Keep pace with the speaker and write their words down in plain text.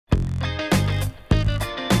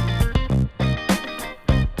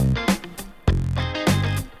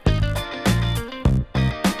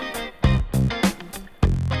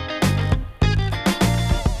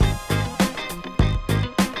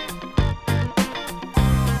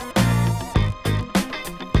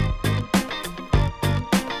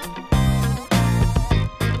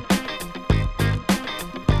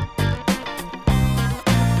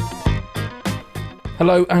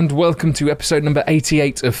Hello and welcome to episode number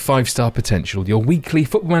 88 of 5 Star Potential, your weekly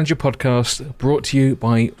Football Manager podcast brought to you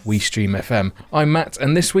by WeStream FM. I'm Matt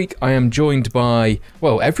and this week I am joined by,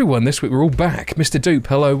 well, everyone this week. We're all back. Mr. Dupe,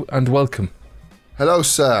 hello and welcome. Hello,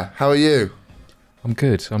 sir. How are you? I'm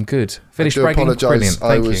good. Finished I do bragging? apologise. Brilliant.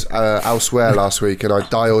 I was elsewhere last week and I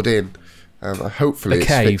dialed in. Hopefully The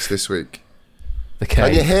it's cave. fixed this week. The cave.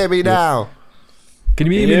 Can you hear me now? Can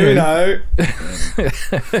you hear me now? know.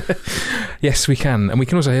 Yes, we can. And we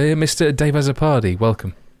can also hear Mr. Dave Azzopardi.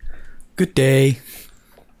 Welcome. Good day.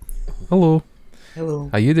 Hello. Hello.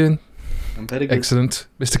 How you doing? I'm very good. Excellent.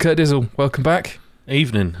 Mr. Kurt Dizzle, welcome back.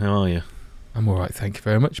 Evening, how are you? I'm all right, thank you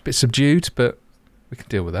very much. A bit subdued, but we can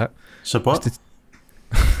deal with that. So what?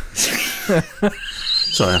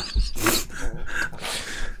 Sorry.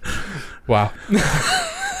 Wow.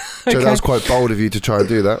 So that was quite bold of you to try and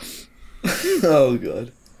do that. Oh,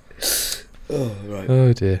 God. Oh, right.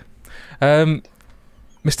 Oh, dear.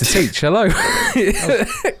 Mr. Teach, hello.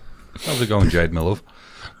 How's it going, Jade, my love?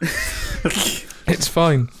 It's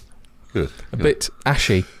fine. Good. A bit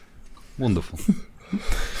ashy. Wonderful.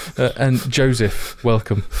 And Joseph,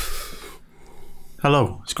 welcome.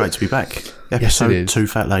 Hello, it's great to be back. Yes, it Episode is. 2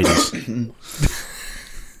 Fat Ladies.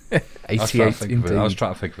 88 indeed. I was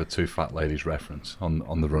trying to think of a Two Fat Ladies reference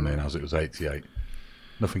on the run-in as it was 88.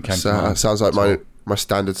 Nothing came to So, mind. sounds like my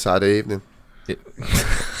standard Saturday evening.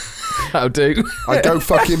 That'll do. I go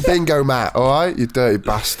fucking bingo, Matt, alright? You dirty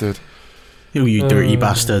bastard. You dirty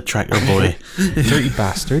bastard, tractor boy. Dirty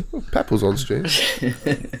bastard. Pepple's on stream.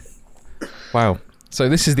 Wow. So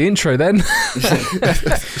this is the intro then.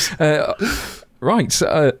 Right.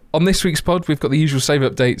 So, on this week's pod, we've got the usual save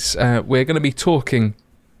updates. We're going to be talking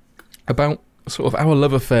about sort of our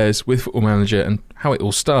love affairs with Football Manager and how it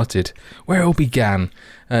all started, where it all began.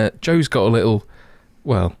 Joe's got a little,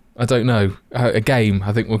 well, I don't know, a game,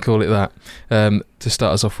 I think we'll call it that, to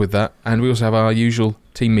start us off with that. And we also have our usual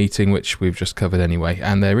team meeting, which we've just covered anyway.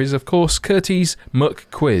 And there is, of course, Curtie's Muck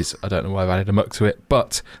Quiz. I don't know why I've added a muck to it,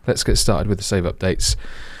 but let's get started with the save updates.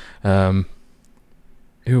 Who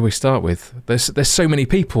will we start with? There's so many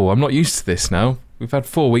people. I'm not used to this now. We've had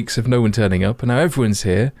 4 weeks of no one turning up, and now everyone's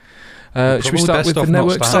here. Should we start with the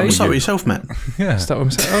network stage? Start with yourself, Matt. Yeah. Start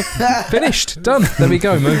with myself. Oh, finished. Done. There we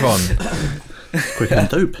go. Move on. Quick and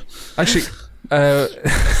dope. Actually,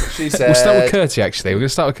 She said... we'll start with Curtie, actually. We're going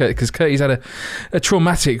to start with Curtie, because Curtie's had a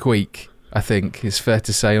traumatic week, I think, it's fair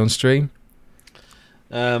to say, on stream.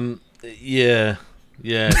 Yeah.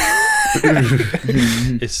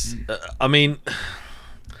 It's, I mean,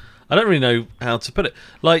 I don't really know how to put it.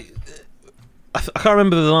 Like, I can't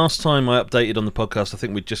remember the last time I updated on the podcast. I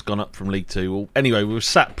think we'd just gone up from League 2. Well, anyway, we were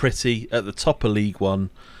sat pretty at the top of League 1.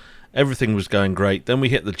 Everything was going great. Then we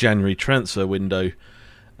hit the January transfer window,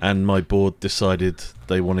 and my board decided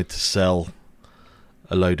they wanted to sell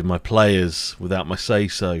a load of my players without my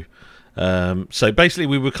say-so. So basically,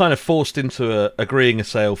 we were kind of forced into agreeing a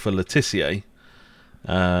sale for Letitia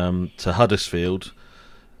to Huddersfield.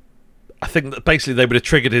 I think that basically they would have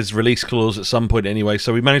triggered his release clause at some point anyway,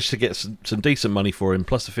 so we managed to get some decent money for him,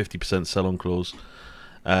 plus a 50% sell-on clause,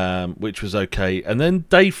 which was okay. And then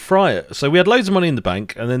Dave Fryatt. So we had loads of money in the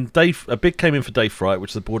bank, and then a bid came in for Dave Fryatt,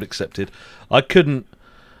 which the board accepted. I couldn't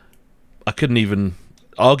even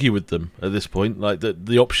argue with them at this point. Like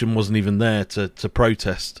the option wasn't even there to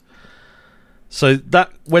protest. So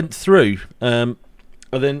that went through.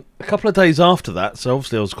 And then a couple of days after that, so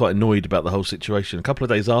obviously I was quite annoyed about the whole situation. A couple of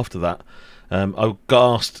days after that, I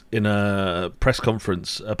got asked in a press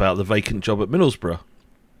conference about the vacant job at Middlesbrough.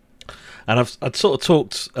 And I'd sort of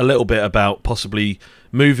talked a little bit about possibly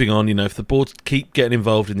moving on. You know, if the board keep getting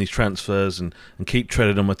involved in these transfers and keep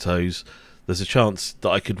treading on my toes, there's a chance that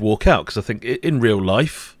I could walk out. Because I think in real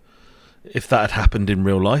life, if that had happened in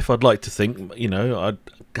real life, I'd like to think, you know, I'd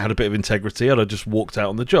had a bit of integrity. I'd have just walked out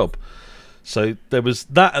on the job. So there was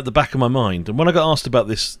that at the back of my mind. And when I got asked about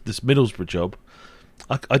this Middlesbrough job,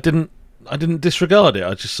 I didn't disregard it.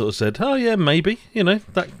 I just sort of said, oh yeah, maybe, you know,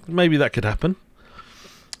 maybe that could happen.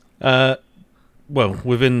 Well,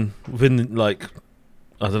 within like,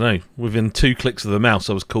 I don't know, within 2 clicks of the mouse,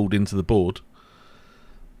 I was called into the board.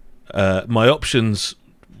 My options,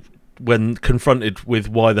 when confronted with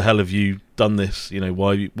why the hell have you done this, you know,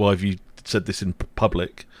 why have you said this in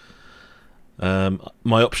public,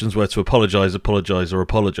 my options were to apologise, or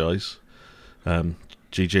apologise.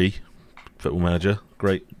 GG, Football Manager,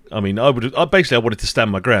 great. I mean, I wanted to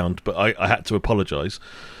stand my ground, but I had to apologise.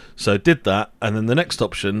 So did that, and then the next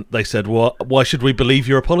option, they said, well, why should we believe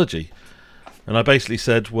your apology? And I basically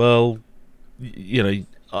said, well, you know,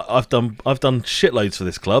 I've done shitloads for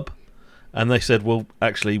this club. And they said, well,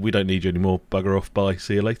 actually, we don't need you anymore. Bugger off. Bye.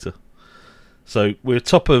 See you later. So we're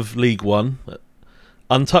top of League One,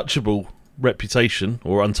 untouchable reputation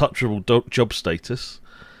or untouchable job status,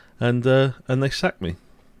 and they sacked me.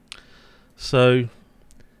 So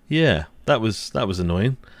yeah, that was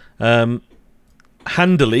annoying.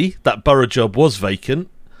 Handily, that Borough job was vacant.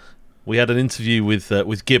 We had an interview with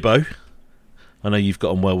Gibbo. I know you've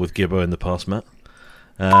got on well with Gibbo in the past, Matt.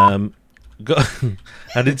 Got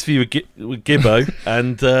had an interview with Gibbo,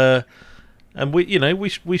 and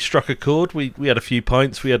we struck a chord. We had a few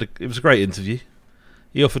pints. It was a great interview.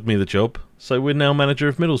 He offered me the job, so we're now manager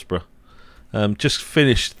of Middlesbrough. Just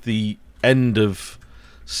finished the end of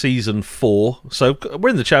season 4, so we're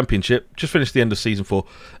in the Championship. Just finished the end of season 4.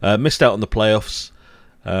 Missed out on the playoffs,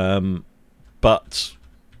 but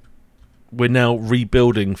we're now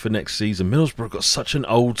rebuilding for next season. Middlesbrough got such an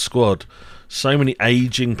old squad, so many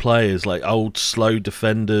aging players, like old slow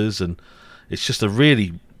defenders, and it's just a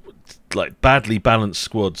really badly balanced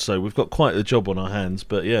squad. So we've got quite the job on our hands.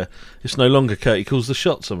 But yeah, it's no longer Curtie calls the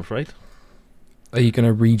shots, I'm afraid. Are you going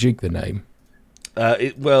to rejig the name?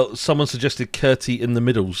 Well, someone suggested Curtie in the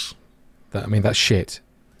Middles. That's shit.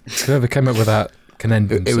 Whoever came up with that can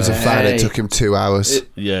end It was a themselves. fan. It took him 2 hours.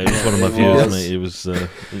 Yeah, it was one of my viewers, mate. It was.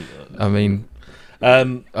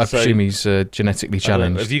 I presume he's genetically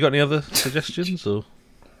challenged. Have you got any other suggestions? Or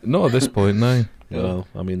Not at this point, no. well,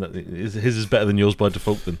 his is better than yours by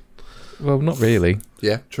default, then. Well, not really.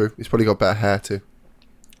 Yeah, true. He's probably got better hair too.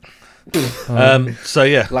 So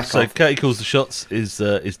yeah, Lack so of. Curtie calls the shots is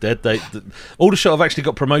dead. Aldershot have actually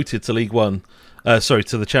got promoted to League One, to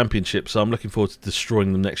the Championship. So I'm looking forward to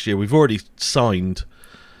destroying them next year. We've already signed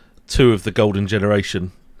 2 of the golden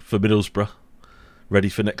generation for Middlesbrough, ready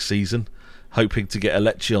for next season, hoping to get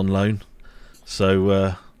Alecci on loan.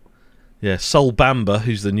 So Sol Bamba,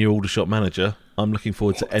 who's the new Aldershot manager, I'm looking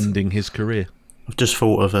forward to ending his career. I've just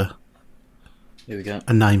thought of Here we go.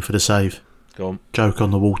 a name for the save. Go on. Joke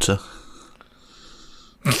on the water.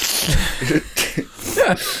 I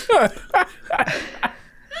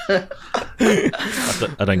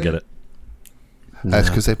don't get it. That's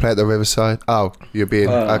because they play at the Riverside. Oh, you're being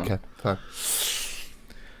okay. Fine.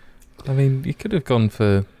 You could have gone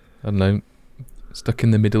for, I don't know, Stuck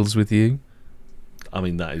in the Middles with You.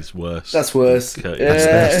 That is worse. That's worse. Curtie. To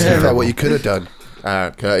be fair, what you could have done,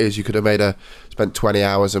 Curtie, is you could have spent 20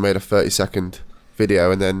 hours and made a 30-second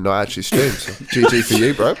video and then not actually streamed. So GG for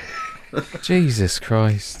you, bro. Jesus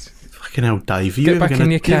Christ. Fucking hell, Dave. Are Get you back ever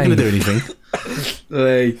in your going to do cave. anything?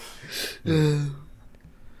 Hey.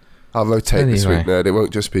 I'll rotate this Anyway. week, nerd. It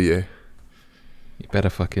won't just be you. You better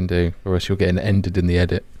fucking do, or else you'll get ended in the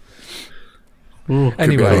edit. Ooh,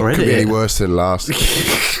 Anyway. Could be any already. worse than last.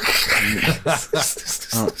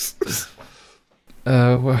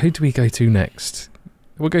 Well, who do we go to next?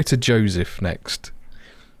 We'll go to Joseph next.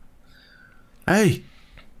 Hey,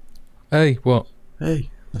 Hey, what?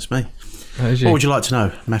 that's me. That is What you. would you like to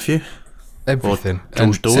know, Matthew? Everything. George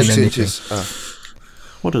And Dawes? send 6 anything. inches.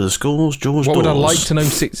 What are the scores, George What would I Dawes? like to know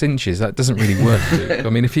 6 inches? That doesn't really work.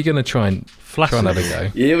 If you're going to try and have a go.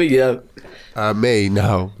 Here we go. Me?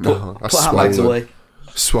 No. That's Put handbags away.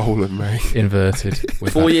 Swollen, mate. Inverted.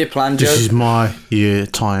 With 4-year plan, Joe. This is my year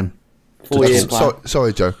time. 4-year plan.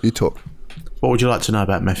 Sorry, Joe. You talk. What would you like to know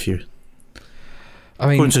about Matthew?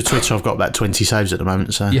 According to Twitter, I've got about 20 saves at the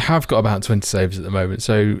moment. So you have got about 20 saves at the moment.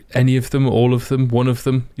 So any of them, all of them, one of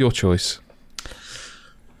them, your choice.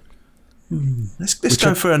 let's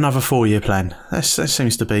go for another 4-year plan. That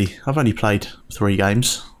seems to be. I've only played 3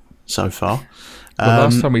 games so far. The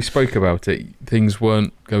last time we spoke about it, things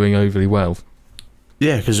weren't going overly well.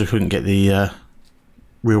 Yeah, because I couldn't get the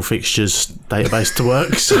real fixtures database to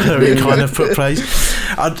work, so it kind of put place.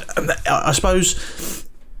 I suppose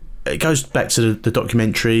it goes back to the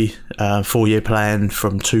documentary 4-year plan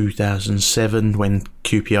from 2007 when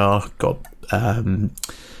QPR got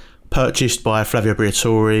purchased by Flavio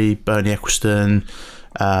Briatore, Bernie Eccleston,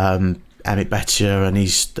 Amit Bhatia and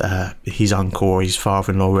his uncle or his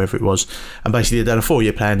father-in-law, wherever it was, and basically they'd done a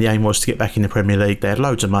 4-year plan. The aim was to get back in the Premier League. They had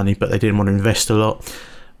loads of money, but they didn't want to invest a lot.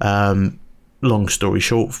 Long story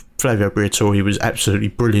short, Flavio Briatore was absolutely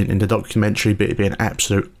brilliant in the documentary, but he'd be an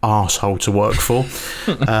absolute arsehole to work for.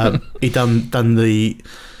 He'd done the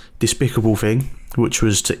despicable thing, which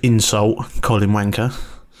was to insult Colin Wanker,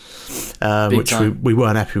 which time. we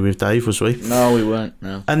weren't happy with, Dave, was we? No, we weren't.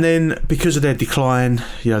 No. And then because of their decline,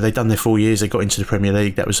 they'd done their 4 years, they got into the Premier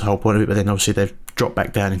League, that was the whole point of it, but then obviously they've dropped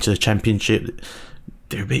back down into the Championship.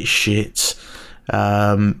 They're a bit shit.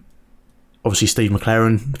 obviously Steve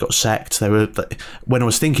McLaren got sacked. When I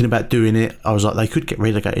was thinking about doing it, I was like, they could get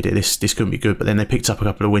relegated. This couldn't be good. But then they picked up a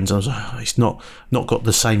couple of wins. I was like, it's not got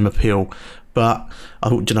the same appeal. But I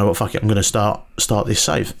thought, do you know what, fuck it, I'm going to start this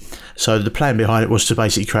safe. So the plan behind it was to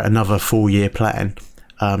basically create another 4-year plan.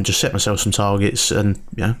 Just set myself some targets and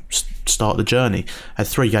start the journey. Had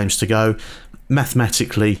 3 games to go.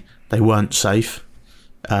 Mathematically, they weren't safe,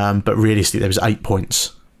 but realistically, there was 8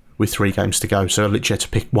 points with 3 games to go. So I literally had to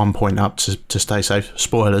pick 1 point up to stay safe.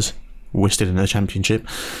 Spoilers, we're still in the championship.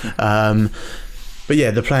 But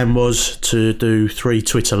yeah, the plan was to do 3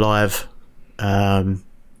 Twitter live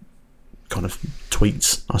kind of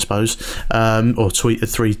tweets, I suppose, or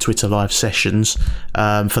 3 Twitter live sessions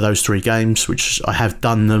for those 3 games, which I have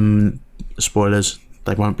done them. Spoilers,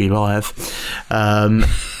 they won't be live.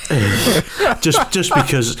 Just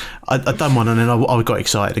because I'd done one and then I got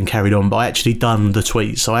excited and carried on, but I actually done the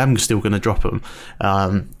tweets, so I am still going to drop them.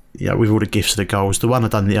 With all the gifts of the goals. The one I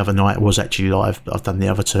done the other night was actually live, but I've done the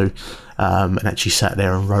other 2 and actually sat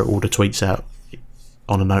there and wrote all the tweets out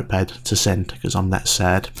on a notepad to send because I'm that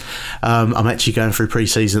sad. I'm actually going through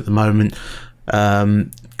pre-season at the moment.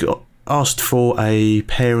 Got asked for a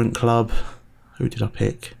parent club. Who did I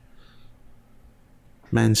pick?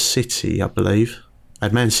 Man City, I believe. I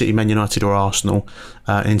had Man City, Man United or Arsenal.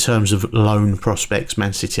 In terms of loan prospects,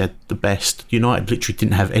 Man City had the best. United literally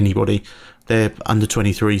didn't have anybody. Their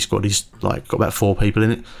under-23 squad is got about 4 people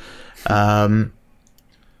in it.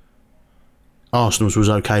 Arsenal's was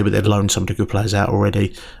okay, but they'd loaned some of the good players out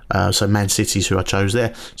already. So Man City's who I chose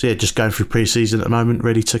there. So yeah, just going through pre-season at the moment,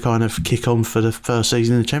 ready to kind of kick on for the first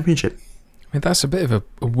season in the Championship. I mean, that's a bit of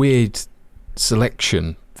a weird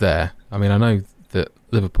selection there. I mean, I know that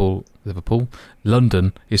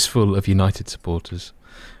London is full of United supporters.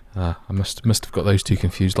 I must have got those 2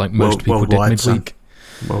 confused, like most people did midweek.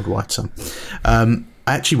 Worldwide, son. I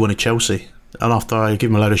actually wanted Chelsea, and after I gave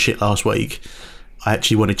them a load of shit last week, I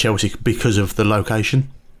actually wanted Chelsea because of the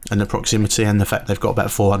location and the proximity and the fact they've got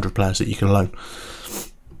about 400 players that you can loan.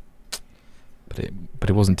 But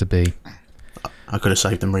it wasn't to be. I could have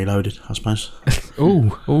saved them reloaded, I suppose.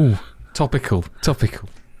 Ooh, topical.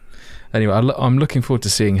 Anyway, I'm looking forward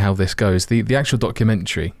to seeing how this goes. The actual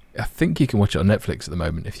documentary, I think you can watch it on Netflix at the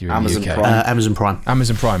moment if you're in the UK. Amazon Prime.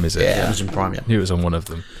 Amazon Prime, is it? Yeah, Amazon Prime, yeah. I knew it was on one of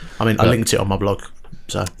them. I mean, I linked it on my blog,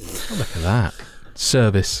 so... Oh, look at that.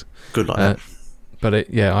 Service. Good like that. But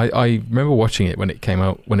I remember watching it when it came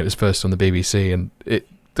out, when it was first on the BBC, and it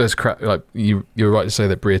does crack. Like you're right to say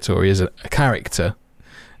that Briatore is a character,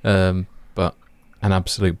 but an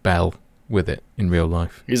absolute belle with it in real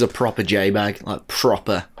life. He's a proper J-bag, like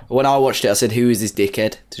proper. When I watched it, I said, "Who is this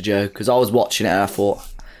dickhead?" to Joe, because I was watching it and I thought,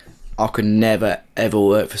 I could never ever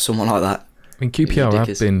work for someone like that. I mean, QPR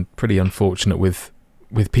have been pretty unfortunate with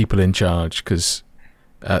people in charge because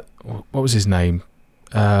what was his name?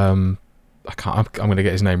 I'm going to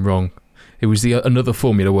get his name wrong. It was another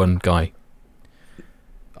Formula One guy.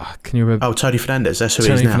 Can you remember? Oh, Tony Fernandez. That's who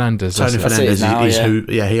he is now. Tony Fernandez is who.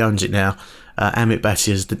 Yeah, he owns it now. Amit Bhatia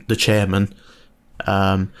is the chairman.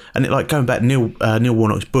 And going back, Neil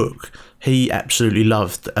Warnock's book, he absolutely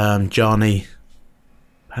loved Gianni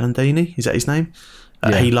Palladini. Is that his name?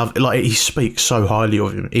 Yeah. He loved, he speaks so highly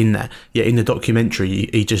of him in that. Yeah, in the documentary,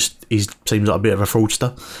 he seems like a bit of a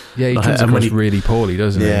fraudster. Yeah, he comes across really poorly,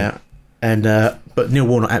 doesn't he? Yeah. And but Neil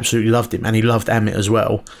Warnock absolutely loved him, and he loved Amit as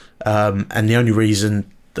well. And the only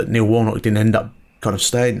reason that Neil Warnock didn't end up kind of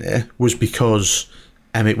staying there was because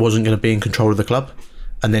Amit wasn't going to be in control of the club.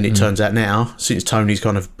 And then it turns out now, since Tony's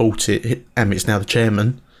kind of bought it, Amit's now the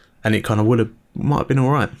chairman, and it kind of might have been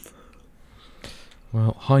all right.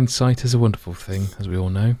 Well, hindsight is a wonderful thing, as we all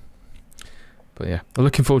know. But yeah, I'm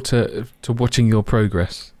looking forward to watching your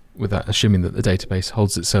progress with that, assuming that the database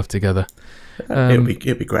holds itself together. It'll be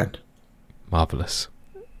grand. Marvellous.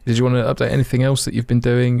 Did you want to update anything else that you've been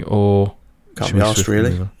doing, or can't be asked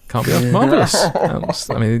really? Can't be asked. Marvellous.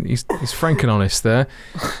 I mean, he's frank and honest there,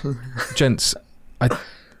 gents.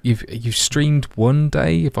 You've streamed one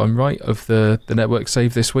day, if I'm right, of the network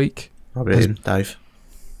save this week. Dave.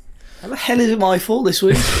 How the hell is it my fault this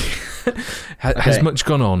week? Has much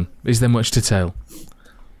gone on? Is there much to tell?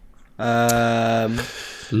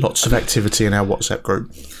 Lots of activity in our WhatsApp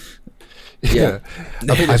group. Yeah,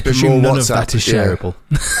 I think there's been more none WhatsApp. Of that is shareable.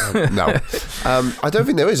 No, I don't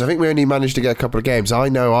think there is. I think we only managed to get a couple of games. I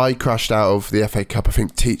know I crashed out of the FA Cup. I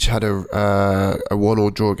think Teach had a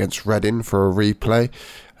 1-1 draw against Reading for a replay.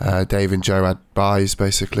 Dave and Joe had buys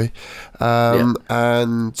basically, and I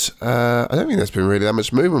don't think there's been really that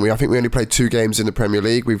much movement. I think we only played 2 games in the Premier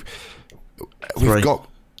League. We've got.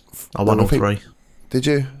 I won all 3. Did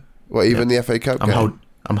you? What, even the FA Cup game?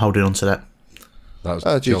 I'm holding on to that. That was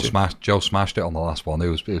GG. Joe smashed it on the last one. It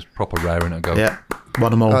was proper raring to go. Yeah,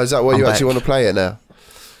 won them all. Oh, is that why I'm you actually back. want to play it now?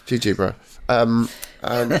 GG, bro.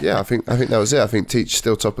 And yeah, I think that was it. I think Teach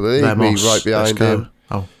still top of the league, me Ramos, right behind let's go. him,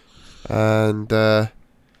 Oh, and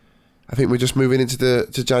I think we're just moving into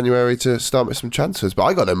January to start with some transfers. But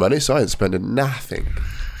I got no money, so I ain't spending nothing.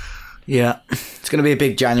 Yeah, it's going to be a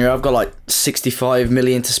big January. I've got like 65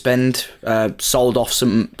 million to spend. Sold off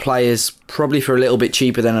some players probably for a little bit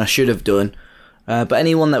cheaper than I should have done. But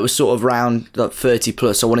anyone that was sort of around like 30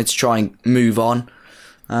 plus, I wanted to try and move on.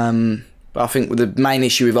 But I think the main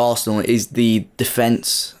issue with Arsenal is the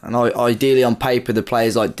defence. And ideally on paper, the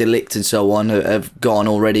players like De Ligt and so on have gone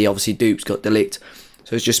already. Obviously, Dupe's got De Ligt.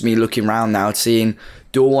 So it's just me looking around now, seeing,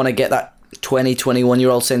 do I want to get that 20,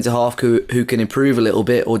 21-year-old centre-half who can improve a little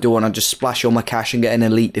bit, or do I want to just splash all my cash and get an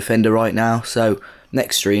elite defender right now? So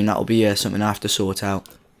next stream, that'll be something I have to sort out.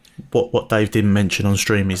 what Dave didn't mention on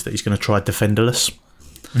stream is that he's going to try Defenderless.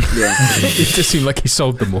 Yeah. It just seemed like he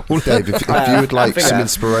sold them all. Dave, if you would like think some I-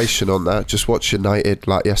 inspiration on that, just watch United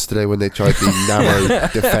like yesterday when they tried the narrow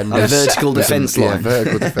defenders. A vertical defence Yeah, line.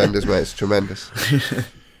 vertical defenders, mate. It's tremendous.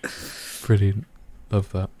 Brilliant.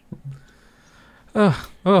 Love that.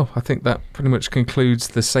 Well, I think that pretty much concludes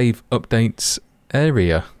the save updates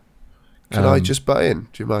area. Can I just butt in?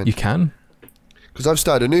 Do you mind? You can. Because I've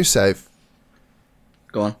started a new save.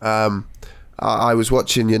 Go on. I was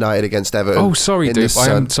watching United against Everton. Oh, sorry, in the dude. I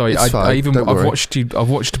am sun. sorry. It's fine, don't I've worry.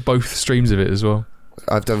 watched both streams of it as well.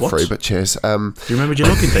 I've done What? 3, but cheers. Do you remember your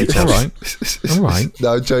login details? All right. All right.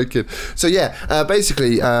 No, I'm joking. So yeah,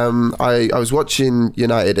 basically, I was watching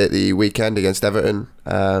United at the weekend against Everton.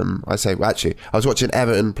 I was watching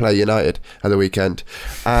Everton play United at the weekend,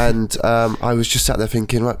 and I was just sat there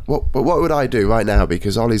thinking, right, what would I do right now?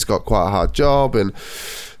 Because Ollie's got quite a hard job, and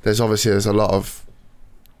there's a lot of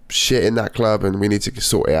shit in that club, and we need to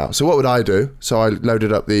sort it out. So what would I do? So I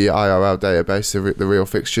loaded up the IRL database, the real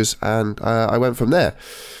fixtures, and I went from there.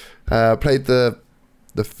 Played the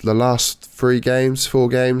last 4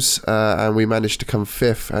 games, and we managed to come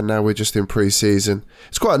 5th, and now we're just in pre-season.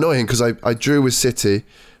 It's quite annoying because I drew with City,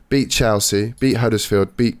 beat Chelsea, beat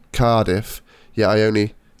Huddersfield, beat Cardiff, yet I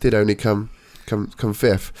only come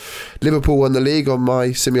 5th. Liverpool won the league on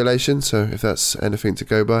my simulation, so if that's anything to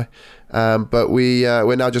go by. But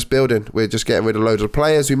we're now just building. We're just getting rid of loads of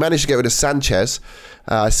players. We managed to get rid of Sanchez.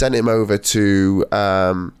 I sent him over to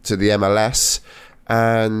the MLS,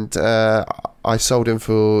 and I sold him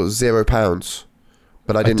for £0.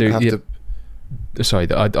 But I didn't have to. Sorry,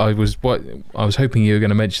 I was hoping you were going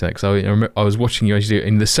to mention that because I was watching you actually do it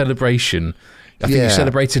in the celebration. I think you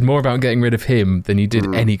celebrated more about getting rid of him than you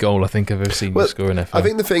did any goal I think I've ever seen you score in FA. I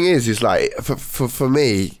think the thing is like for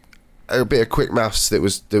me, a bit of quick maths that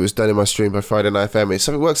was done in my stream by Friday Night FM.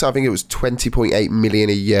 It works out. I think it was 20.8 million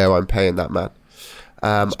a year I'm paying that man.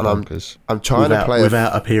 And I'm trying to play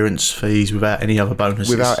without appearance fees, without any other bonuses.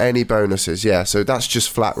 Without any bonuses, yeah. So that's just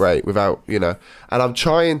flat rate without, And I'm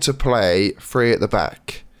trying to play 3 at the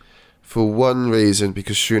back for one reason,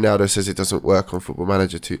 because Ronaldo says it doesn't work on Football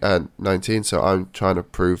Manager 19. So I'm trying to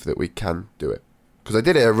prove that we can do it. Because I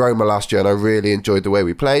did it at Roma last year and I really enjoyed the way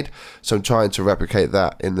we played. So I'm trying to replicate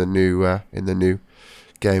that in the new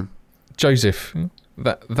game. Joseph,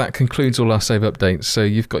 that concludes all our save updates. So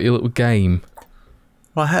you've got your little game.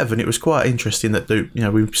 I have, and it was quite interesting that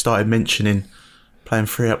we started mentioning playing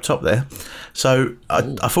 3 up top there. So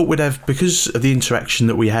I thought we'd have, because of the interaction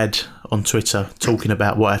that we had on Twitter talking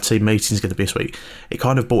about what our team meeting is going to be this week, it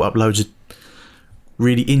kind of brought up loads of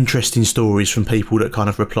really interesting stories from people that kind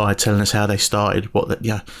of replied, telling us how they started,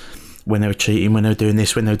 when they were cheating, when they were doing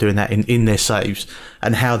this, when they were doing that in their saves,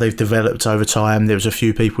 and how they've developed over time. There was a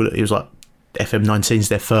few people that it was like FM19 is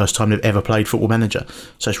their first time they've ever played Football Manager.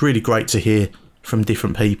 So it's really great to hear from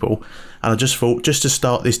different people. And I just thought, just to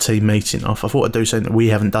start this team meeting off, I thought I'd do something that we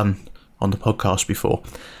haven't done on the podcast before.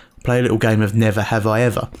 Play a little game of Never Have I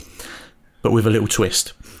Ever, but with a little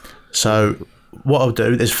twist. So what I'll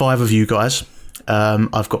do, there's 5 of you guys.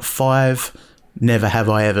 I've got 5 Never Have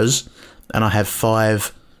I Evers, and I have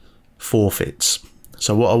 5 forfeits.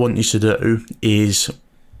 So what I want you to do is,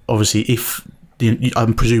 obviously,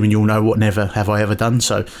 I'm presuming you'll know what Never Have I Ever done.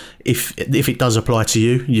 So if it does apply to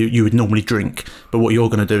you, you would normally drink. But what you're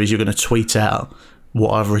going to do is you're going to tweet out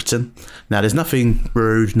what I've written. Now, there's nothing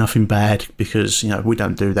rude, nothing bad, because we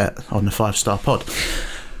don't do that on the 5-star pod.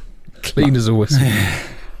 Clean as a whistle.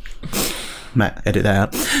 Matt, edit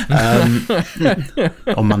that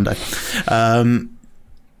out on Monday.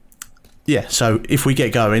 Yeah, so if we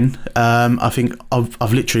get going, I think I've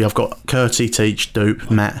got Curty, Teach,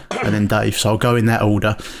 Dupe, Matt, and then Dave. So I'll go in that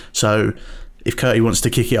order. So if Curty wants to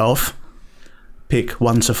kick it off, pick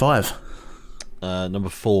 1 to 5. Number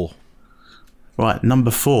 4. Right,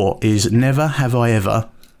 number 4 is never have I ever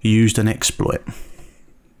used an exploit.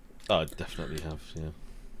 I definitely have, yeah.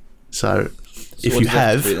 So if what you does that have to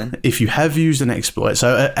have, do then? if you have used an exploit,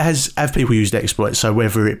 so have people used exploits? So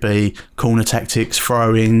whether it be corner tactics,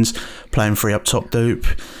 throw-ins, playing free up top dupe,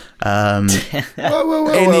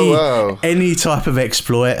 Whoa. any type of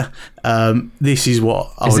exploit. This is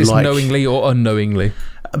what I Is would this like. knowingly or unknowingly?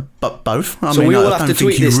 But both. I So mean, we all I have don't to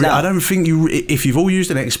think tweet you this now? I don't think you. If you've all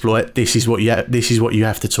used an exploit, this is what you. This is what you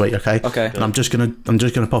have to tweet. Okay. Okay. And I'm just gonna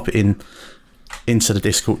pop it into the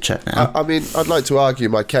Discord chat now. I mean, I'd like to argue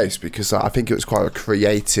my case because I think it was quite a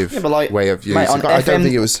creative Yeah, but like, way of using mate, on it. I don't FM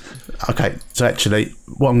think it was. Okay, so actually,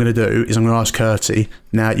 what I'm going to do is I'm going to ask Curty.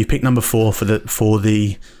 Now, you pick number 4 for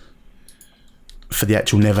the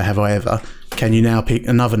actual never have I ever. Can you now pick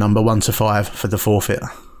another number 1 to 5 for the forfeit?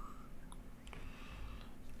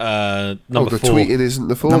 Number the 4. tweeting isn't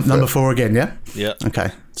the forfeit. Number 4 again, yeah. Yeah. Okay,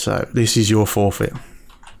 so this is your forfeit.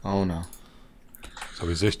 Oh no. So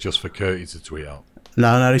is this just for Curtie to tweet out?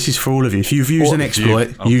 No, this is for all of you. If you've used an If you-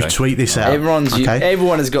 exploit, you okay. tweet this out. Everyone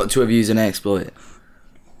has got to have used an exploit.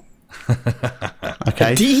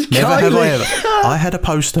 Okay. D. Never have I Kylie. ever. I had a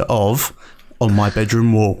poster of on my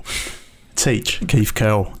bedroom wall. Teach, Keith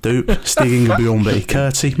Curl, Dupe, Stigging and Bjornby,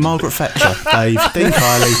 Curty, Margaret Thatcher, Dave, Dean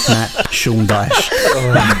Kiley, Matt, Sean Dyche.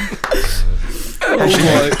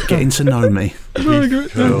 Hashtag getting to know me. Dean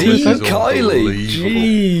Kiley.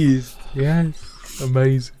 Jeez. Yes.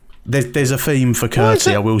 Amazing. There's a theme for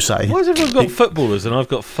Curty, I will say. Why has everyone got footballers and I've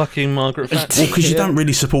got fucking Margaret Thatcher? Well, because you don't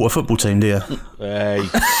really support a football team, do you? Hey.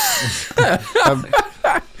 To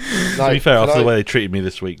be Like, fair, after like- the way they treated me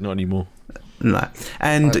this week, not anymore. No.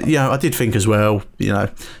 And, I did think as well,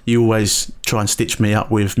 you always try and stitch me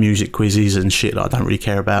up with music quizzes and shit that I don't really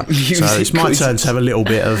care about. So Music it's my turn quizzes. to have a little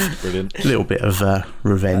bit of Brilliant.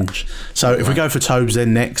 revenge. So if we go for Tobes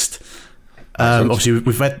then next. Obviously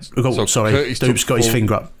we've got So sorry, Curtis Dupe's took got his 4.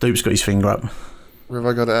 finger up. Dupe's got his finger up. Where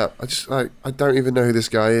have I got it up? I don't even know who this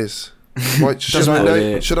guy is. Why, should I know know?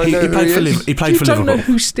 it. Should I He know who played he for is? He played You for don't know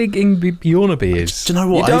Liverpool. who Stigging Bjornaby is? Do you know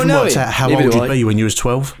what? You I don't even know worked him? out how Neither old do you'd I. be when you was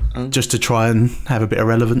 12, just to try and have a bit of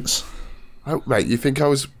relevance. Oh, mate, you think I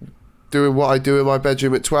was doing what I do in my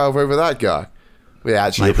bedroom at 12 over that guy? Yeah,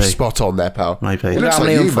 actually, Maybe. you're spot on there, pal. Maybe. He Look looks how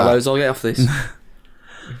like many you, unfollows Matt. I'll get off this.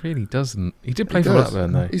 He really doesn't. He did play He for does.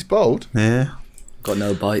 Blackburn though. He's bold. Yeah. Got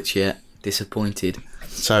no bites yet. Disappointed.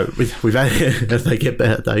 So we've had as they get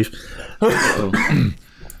better, Dave. Oh.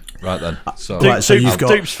 Right then. So Right, so you've got-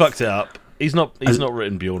 Dupe's fucked it up. He's not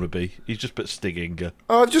written Bjornaby. He's just put Stigginger.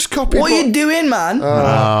 Oh, just copy. What are you doing, man?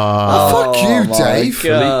 Oh, fuck you, my Dave.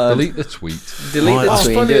 God. delete the tweet. Delete the Right,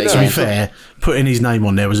 tweet. funny Do it enough. To be again. fair, putting his name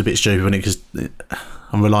on there was a bit stupid, wasn't it? Because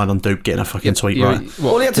I'm relying on Dupe getting a fucking tweet right.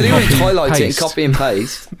 All you have to do is highlight it and paste. copy and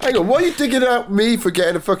paste. Hang on, why are you digging out me for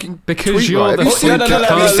getting a fucking Because tweet you're right? the Have you seen No, no, no, no,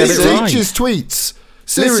 have you listen. seen Teach's tweets?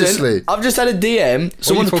 Seriously. Listen, I've just had a DM.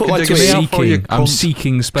 Someone's put fucking my digging tweet. me out? for you, Seeking. I'm cunt.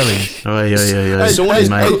 seeking spelling. Oh yeah. Someone hey, is-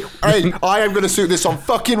 mate. hey, I am going to suit this on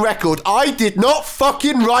fucking record. I did not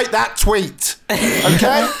fucking write that tweet.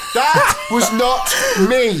 Okay? That was not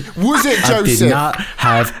me. Was it, I Joseph? did not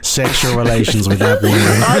have sexual relations with that woman.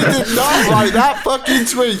 I did not write that fucking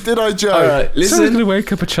tweet, did I, Joe? All right, Someone's listen. gonna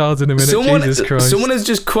wake up a child in a minute. Someone, Jesus Christ. someone has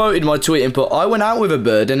just quoted my tweet and put, I went out with a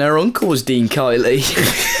bird and her uncle was Dean Kiley.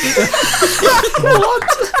 What?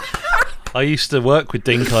 I used to work with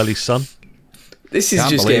Dean Kiley's son. This is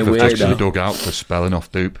Can't just believe getting I've weird actually now. dug out for spelling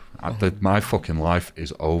off Dupe. My fucking life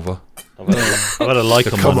is over. I've had a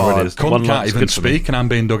like on Come one on, already. cunt One can't like's even good for me. speak, and I'm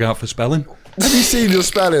being dug out for spelling. Have you seen your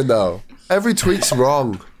spelling, though? Every tweet's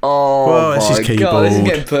wrong. Oh Well, this my is god, this is keyboard.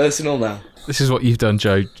 getting personal now. This is what you've done,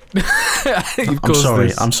 Joe. I'm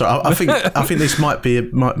sorry. I'm sorry. I think this might be a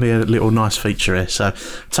little nice feature here. So,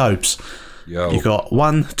 Tobes, Yo, you got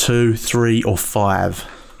 1, 2, 3, or 5.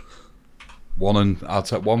 I'll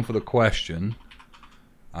take 1 for the question,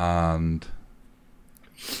 and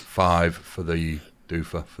 5 for the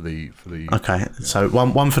doofer for the. Okay, so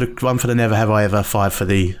one for the never have I ever, 5 for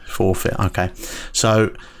the forfeit. Okay,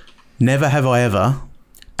 so never have I ever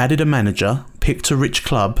added a manager, picked a rich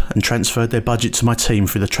club, and transferred their budget to my team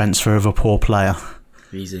through the transfer of a poor player.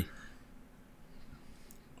 Easy.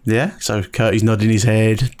 Yeah. So Curtie's nodding his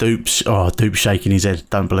head. Dupe's shaking his head.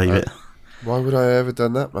 Don't believe it. Why would I ever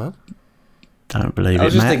done that, man? Don't believe That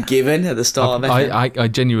was it, just a Matt. given at the start of it. I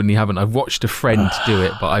genuinely haven't. I've watched a friend do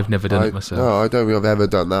it, but I've never done it myself. No, I don't think I've ever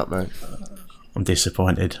done that, mate. I'm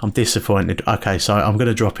disappointed. Okay, so I'm going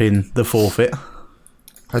to drop in the forfeit.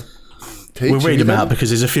 We'll read them out because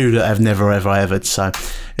there's a few that have never ever ever. So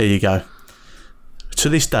here you go. To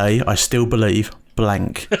this day, I still believe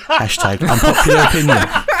blank. Hashtag unpopular opinion.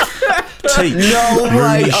 Teach. No Rooney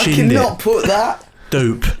way, I shinned cannot it. put that.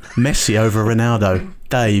 Dupe. Messi over Ronaldo.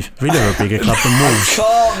 Dave. Villa are a bigger club than Wolves.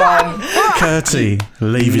 Can't, man. Curty.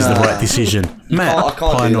 Leave is the No. right decision. Matt. I can't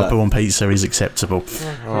do Pineapple that. on pizza is acceptable.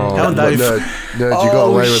 Oh, Come on, Dave. Nerd, you got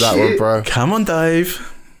Oh, away with that one, shit. bro. Come on, Dave.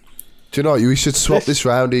 Do you know what? We should swap this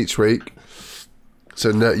round each week. So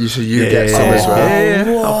you Yeah, get some as well.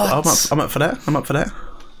 yeah. I'm up for that. I'm up for that.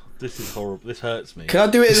 This is horrible. This hurts me. Can I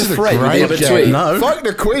do it This as is a a thread with the great other game. tweet? No. Fuck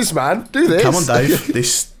the quiz, man. Do this. Come on, Dave.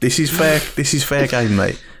 This is fair. This is fair game,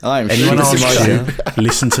 mate. I'm Anyone sure this asks is you, right.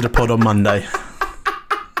 listen to the pod on Monday.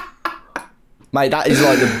 Mate, that is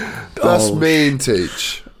like the... That's Oh, mean,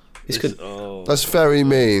 Teach. This could... Oh, That's very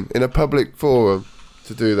mean in a public forum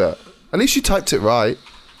to do that. At least you typed it right.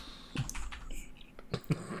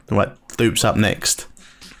 Right, Dupe's up next.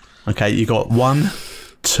 Okay, you got 1,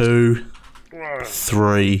 2,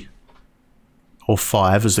 3, or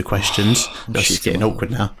 5 as the questions. This is getting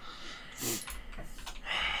awkward now.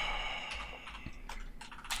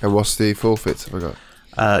 And what's the forfeits? Have I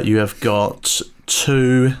got? You have got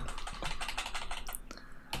 2,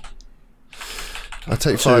 I'll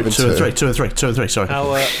take 5 and 2. 2 and 3. Sorry.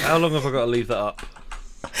 how long have I got to leave that up?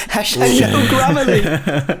 Hashtag no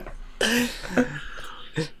Grammarly.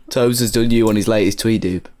 Toes has done you on his latest tweet,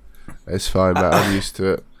 dude. It's fine, Matt. I'm used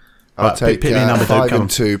to it. I'll Right, take pick me a number, Dupe, 5 come on. and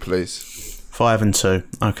 2, please. 5 and 2.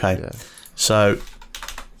 Okay. Yeah. So,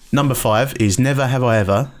 number 5 is never have I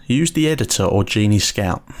ever used the editor or Genie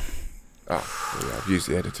Scout. Oh, yeah, I've used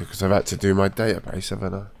the editor because I've had to do my database,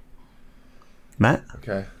 haven't I? Matt?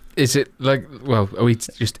 Okay. Is it like, well, are we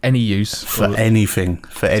just any use? For Or- anything.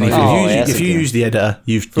 For anything. Oh, if yeah, you, that's if you a good use the editor,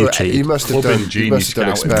 you've You cheated. must have Clubbing done. You Genie must have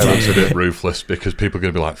done Scout is a experiments. bit ruthless because people are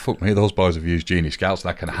going to be like, fuck me, those boys have used Genie Scouts, and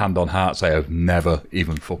I can hand on heart say I've never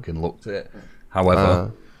even fucking looked at it.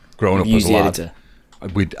 However, growing up Use as the a lad, editor.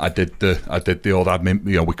 I did the old admin.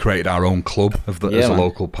 You know, we created our own club as a man.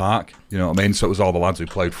 local park. You know what I mean? So it was all the lads who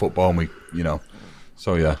played football, and we, you know,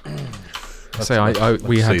 so yeah. we Let's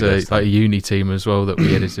had see this a uni team as well that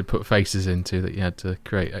we had to put faces into that you had to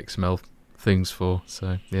create XML things for.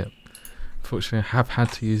 So yeah, fortunately, I have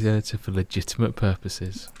had to use the editor for legitimate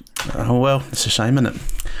purposes. Oh, well, it's a shame, isn't it?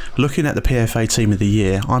 Looking at the PFA Team of the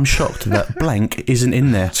Year, I'm shocked that blank isn't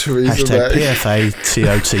in there. Theresa Hashtag May. PFA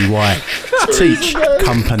TOTY. Teach,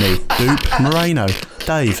 Company, Dupe, Moreno,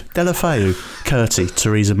 Dave, Delafeu, Curty,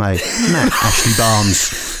 Theresa May, Matt, Ashley Barnes.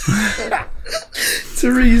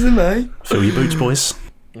 Theresa May. Fill your boots, boys.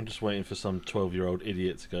 I'm just waiting for some 12-year-old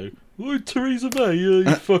idiot to go, "Oh, Theresa May, you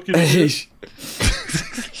fucking idiot."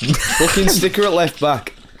 Fucking sticker at left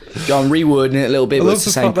back. Go on, rewording it a little bit, but it's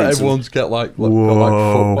the same principle. everyone's got like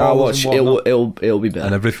Whoa. I'll watch. It'll be better.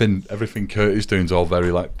 and everything Curtis doing's all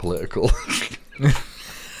very like political.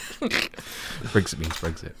 Brexit means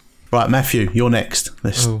Brexit. Right, Matthew, you're next.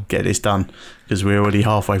 Let's Oh. get this done because we're already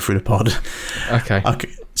halfway through the pod. Okay. Okay,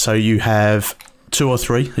 so you have 2 or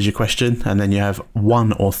 3 as your question, and then you have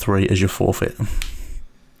 1 or 3 as your forfeit.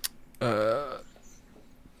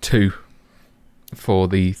 2 for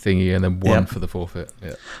the thingy and then 1 Yep. for the forfeit.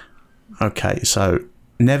 Yeah. Okay, so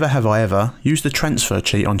never have I ever used the transfer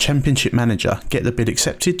cheat on Championship Manager, get the bid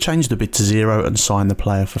accepted, change the bid to 0 and sign the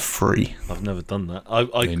player for free. I've never done that.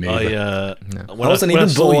 Me neither. When wasn't when even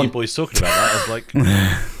saw born. you boys talking about that, I was like,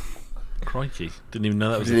 crikey, didn't even know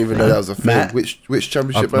that I was. didn't even know that was a thing. Matt? Which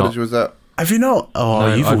championship I've not. manager was that? Have you not?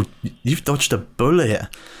 Oh, No, you've dodged a bullet.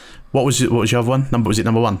 What was your other one? Was it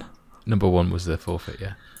number 1? Number 1 was the forfeit,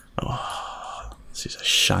 yeah. This is a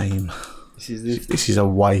shame. This This is a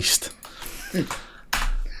waste.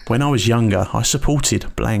 When I was younger, I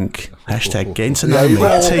supported blank. Hashtag getting to know me.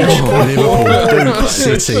 Teach, Liverpool, Duke,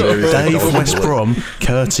 City, Dave, West Brom,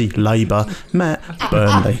 Curty, Labour, Matt,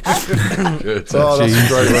 Burnley. Oh, that's a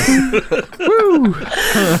great one.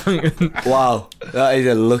 Wow, that is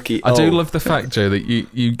a lucky. I do love the fact, Joe, that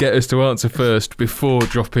you get us to answer first before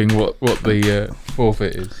dropping what the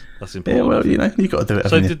forfeit is. That's Yeah, important. well, you know, you've got to do it,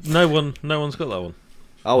 so haven't you? did no one's got that one.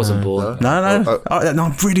 I wasn't born. No. No,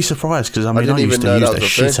 I'm really surprised because I mean, I didn't used even to know use that the was a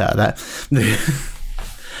shit thing. out of that.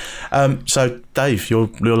 So, Dave, you're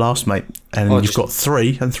last, mate, and Oh, you've just- got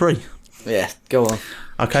 3 and 3. Yeah, go on.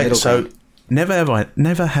 Okay, Middle so ground.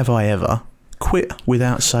 never have I ever quit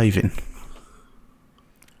without saving.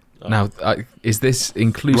 Now, is this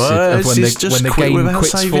inclusive Well, of when this is just when the quit game without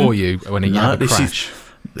quits saving. for you when you have a this crash?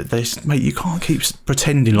 mate, you can't keep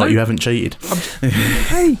pretending like you haven't cheated. I'm just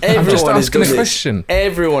Everyone has asking done a this. question.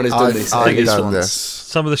 Everyone has done this. at I've least done once. this.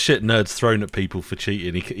 Some of the shit nerds thrown at people for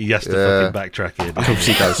cheating. He has to Yeah. fucking backtrack it. Of course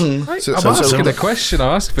he does. So, I'm so- asking so- a question.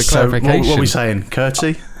 I ask for So, clarification. what are we saying?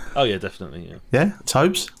 Curty? Oh yeah, definitely. Yeah. Yeah?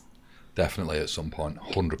 Tobes? Definitely at some point,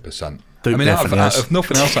 100%. Duke I mean, definitely out has. of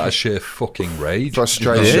nothing else, out of sheer fucking rage.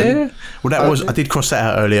 Frustration. Yeah. Well, that was. I did cross that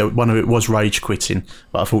out earlier. One of it was rage quitting,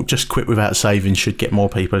 but I thought just quit without saving should get more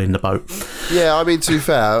people in the boat. Yeah, I mean, to be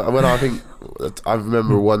fair, I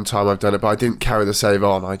remember one time I've done it, but I didn't carry the save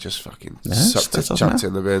on. I just fucking chucked it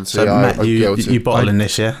in the bin. So, yeah, Matt, I'm guilty. you bottling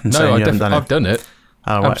this, yeah? And No, saying you haven't done I've it. done it.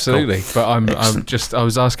 Oh, right, Absolutely, cool. but I Excellent.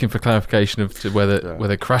 was asking for clarification of to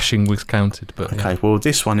whether crashing was counted. But Okay, well,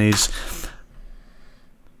 this one is.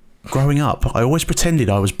 Growing up, I always pretended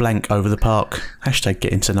I was blank over the park. Hashtag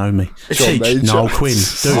getting to know me. John Teach, Major. Noel Quinn,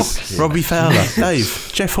 Duke, Robbie Fowler,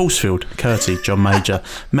 Dave, Jeff Horsfield, Curtie, John Major,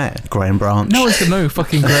 Matt, Graham Branch. no one's gonna know who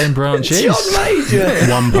fucking Graham Branch is. John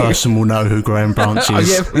Major. One person will know who Graham Branch Oh,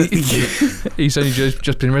 is. yeah, he's only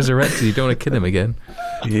just been resurrected. You don't want to kill him again.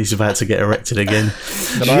 He's about to get erected again.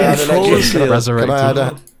 Can I add an extra?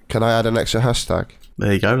 Resurrected. Can I add an extra hashtag?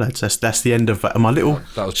 There you go, lads. That's the end of my little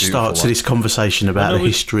That was beautiful, start to that. this conversation about the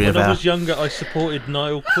history of When I our. was younger, I supported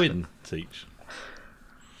Niall Quinn. Teach.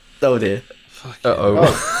 Oh dear.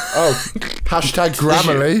 Oh, hashtag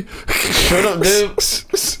Grammarly. Shut up,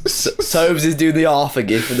 dude. Tobes is doing the half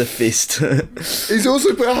again for the fist. He's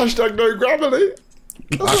also put hashtag no Grammarly.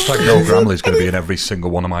 Hashtag no Gramley is going to be in every single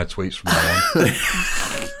one of my tweets from now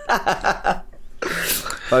on.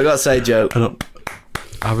 I gotta say, Joe.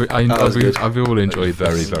 I've all enjoyed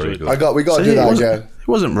Very, this. very good. We got to See, do it that wasn't- again. It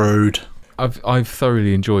wasn't rude. I've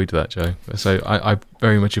thoroughly enjoyed that, Joe. So I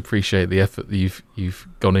very much appreciate the effort that you've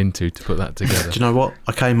gone into to put that together. Do you know what?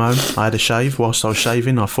 I came home, I had a shave. Whilst I was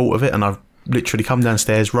shaving, I thought of it, and I literally come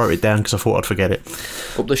downstairs, wrote it down because I thought I'd forget it.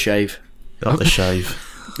 Up the shave. Up the shave.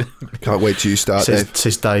 Can't wait till you start, Dave.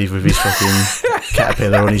 Says Dave with his fucking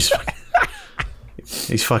caterpillar on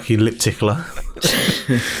his fucking lip tickler.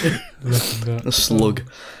 A slug.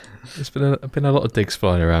 There's been a lot of digs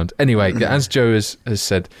flying around. Anyway, as Joe has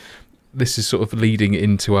said, this is sort of leading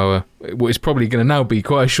into what is probably going to now be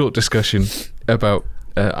quite a short discussion about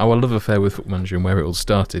our love affair with Football Manager and where it all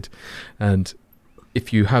started. And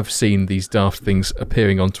if you have seen these daft things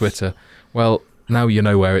appearing on Twitter, well, now you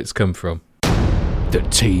know where it's come from. The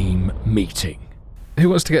team meeting. Who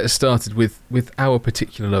wants to get us started with our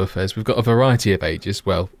particular love affairs? We've got a variety of ages.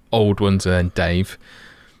 Well, old ones and then Dave.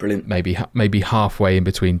 Brilliant. Maybe halfway in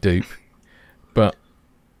between Dupe. But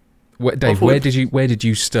Dave, where did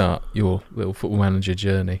you start your little Football Manager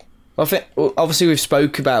journey? I think obviously we've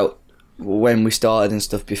spoke about when we started and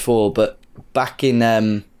stuff before, but back in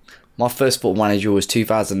my first Football Manager was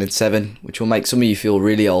 2007, which will make some of you feel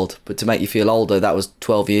really old. But to make you feel older, that was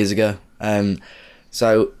 12 years ago.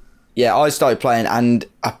 So yeah, I started playing, and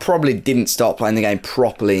I probably didn't start playing the game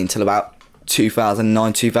properly until about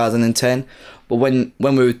 2009, 2010. But when we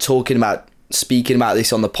were speaking about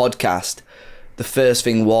this on the podcast, the first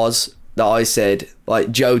thing was that I said,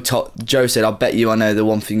 like Joe said, I bet you I know the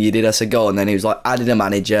one thing you did. I said, go on. Then he was like, adding a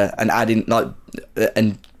manager and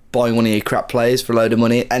and buying one of your crap players for a load of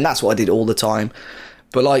money, and that's what I did all the time.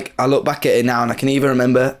 But like, I look back at it now, and I can even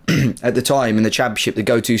remember at the time in the Championship, the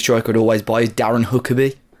go-to striker I'd always buy is Darren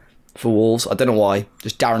Huckabee for Wolves. I don't know why,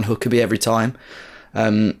 just Darren Huckabee every time.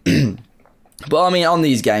 But I mean, on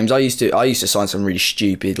these games, I used to sign some really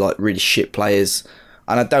stupid, like really shit players,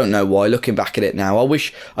 and I don't know why. Looking back at it now,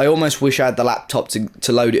 I almost wish I had the laptop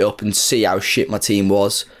to load it up and see how shit my team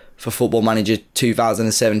was for Football Manager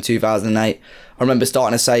 2007, 2008. I remember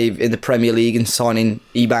starting a save in the Premier League and signing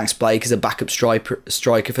Ebanks Blake as a backup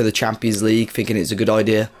striker for the Champions League, thinking it's a good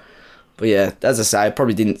idea. But yeah, as I say, I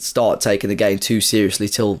probably didn't start taking the game too seriously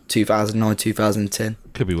till 2009, 2010.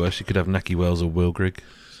 Could be worse. You could have Naki Wells or Will Grigg.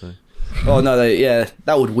 So. Oh no,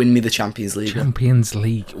 that would win me the Champions League. Champions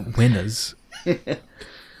League winners. To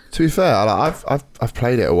be fair, I've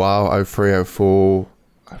played it a while, 03, 04,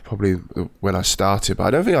 probably when I started, but I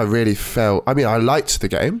don't think I really fell. I mean, I liked the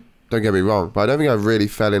game, don't get me wrong, but I don't think I really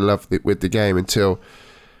fell in love with the game until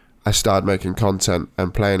I started making content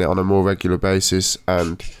and playing it on a more regular basis.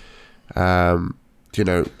 And,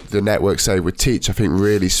 the network save with Teach, I think,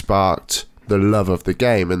 really sparked the love of the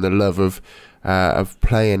game and the love of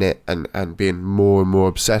playing it and being more and more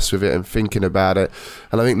obsessed with it and thinking about it.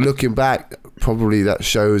 And I think looking back, probably that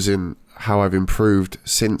shows in how I've improved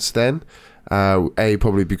since then. A,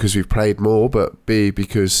 probably because we've played more, but B,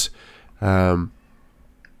 because I've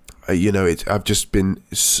just been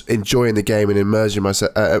enjoying the game and immersing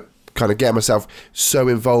myself, kind of getting myself so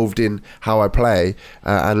involved in how I play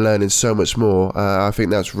and learning so much more. I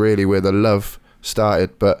think that's really where the love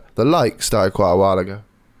started, but the like started quite a while ago.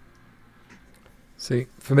 See,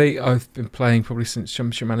 for me, I've been playing probably since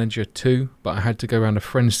Championship Manager 2, but I had to go around to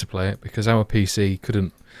friends to play it because our PC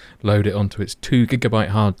couldn't load it onto its 2 GB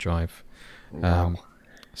hard drive.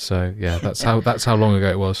 So yeah, that's how long ago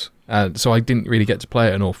it was. so I didn't really get to play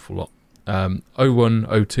it an awful lot.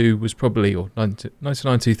 01, 02 was probably, or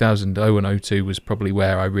 99, 2000, 01, 02 was probably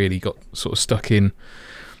where I really got sort of stuck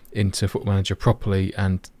into Football Manager properly,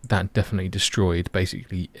 and that definitely destroyed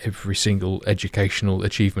basically every single educational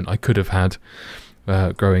achievement I could have had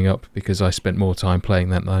growing up, because I spent more time playing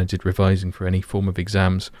that than I did revising for any form of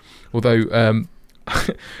exams. Although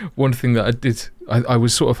one thing that I did, I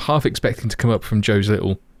was sort of half expecting to come up from Joe's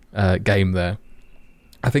little game there.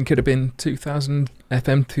 I think it would have been 2000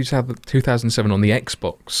 FM 2007 on the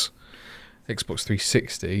Xbox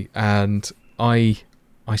 360, and I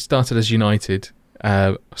started as United,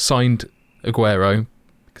 signed Aguero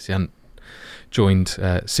because he hadn't joined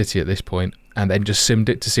City at this point, and then just simmed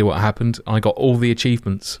it to see what happened. I got all the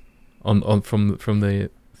achievements on from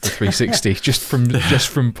the 360 just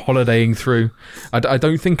from holidaying through. I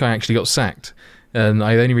don't think I actually got sacked, and the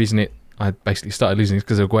only reason I basically started losing is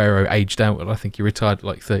because Aguero aged out, and I think he retired at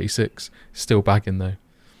like 36. Still bagging though.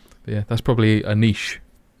 But yeah, that's probably a niche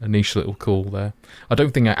little call there. I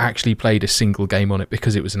don't think I actually played a single game on it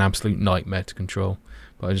because it was an absolute nightmare to control.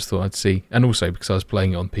 But I just thought I'd see, and also because I was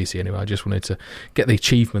playing it on PC anyway, I just wanted to get the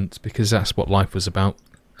achievements because that's what life was about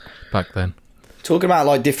back then. Talking about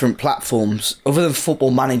like different platforms, other than Football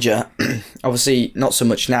Manager, obviously not so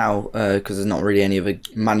much now because there's not really any other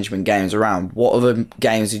management games around. What other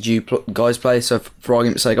games did you guys play? So for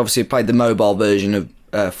argument's sake, obviously you played the mobile version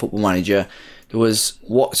of Football Manager. There was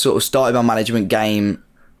what sort of started my management game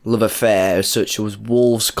love affair as such. There was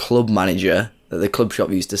Wolves Club Manager that the club shop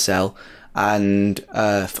used to sell. And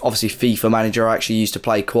obviously FIFA Manager I actually used to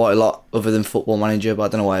play quite a lot other than Football Manager, but I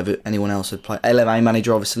don't know why anyone else had played. LMA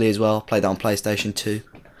Manager obviously as well, played that on PlayStation 2.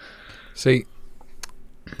 See,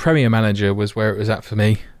 Premier Manager was where it was at for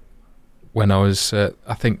me when I was,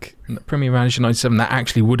 I think, Premier Manager 97, that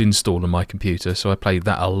actually would install on my computer, so I played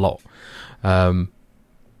that a lot.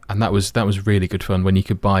 And that was really good fun when you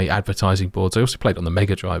could buy advertising boards. I also played on the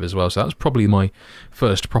Mega Drive as well, so that was probably my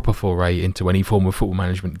first proper foray into any form of football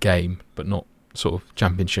management game, but not sort of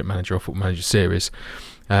Championship Manager or Football Manager series.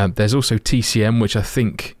 There's also TCM, which I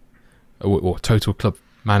think, or Total Club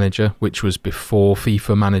Manager, which was before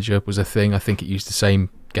FIFA Manager was a thing. I think it used the same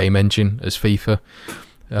game engine as FIFA.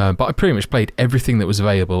 But I pretty much played everything that was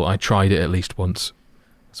available. I tried it at least once.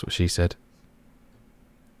 That's what she said.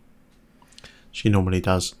 She normally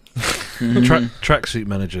does. Tracksuit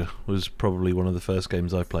Manager was probably one of the first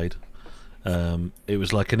games I played. It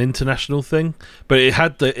was like an international thing, but it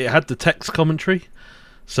had the text commentary.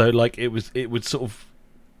 So like it would sort of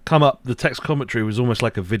come up. The text commentary was almost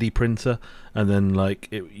like a vidi printer, and then like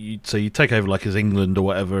you take over like as England or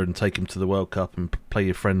whatever, and take them to the World Cup and play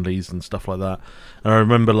your friendlies and stuff like that. And I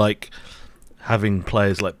remember like having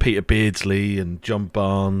players like Peter Beardsley and John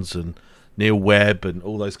Barnes and Neil Webb and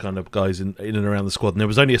all those kind of guys in and around the squad, and there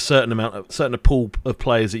was only a certain pool of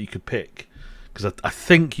players that you could pick, because I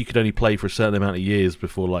think you could only play for a certain amount of years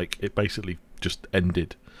before like it basically just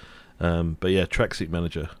ended. But yeah, Tracksuit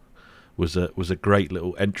Manager was a great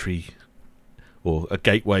little entry or a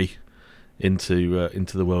gateway into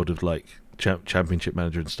the world of like Championship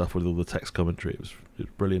Manager and stuff with all the text commentary. It was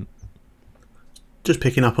brilliant. Just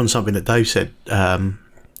picking up on something that Dave said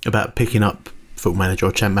about picking up Football Manager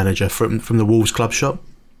or Champ Manager from the Wolves club shop.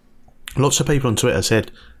 Lots of people on Twitter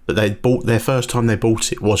said that they bought their first time they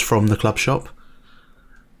bought it was from the club shop,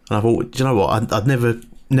 and I thought, do you know what? I'd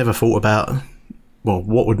never thought about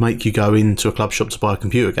what would make you go into a club shop to buy a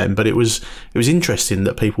computer game, but it was interesting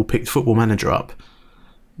that people picked Football Manager up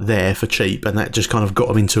there for cheap, and that just kind of got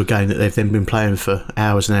them into a game that they've then been playing for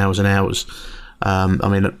hours and hours and hours. I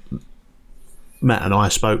mean, Matt and I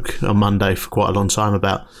spoke on Monday for quite a long time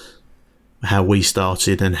about how we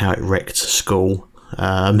started and how it wrecked school.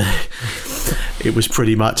 It was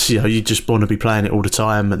pretty much, you just want to be playing it all the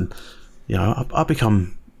time, and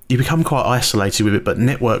you become quite isolated with it. But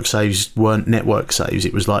network saves weren't network saves.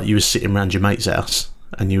 It was like you were sitting around your mate's house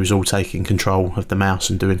and you was all taking control of the mouse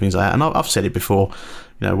and doing things like that. And I've said it before,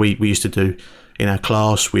 we used to do in our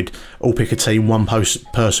class, we'd all pick a team, one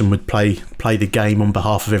person would play the game on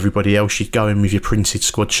behalf of everybody else. You'd go in with your printed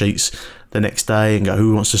squad sheets the next day and go,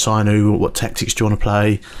 who wants to sign who, what tactics do you want to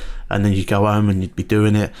play, and then you'd go home and you'd be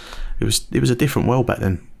doing it. It was a different world back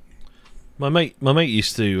then. My mate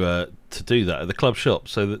used to do that at the club shop.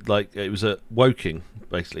 So that like it was at Woking,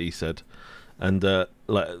 basically, he said, and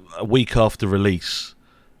like a week after release,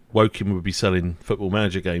 Woking would be selling Football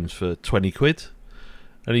Manager games for 20 quid,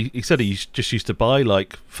 and he said he just used to buy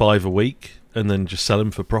like 5 a week and then just sell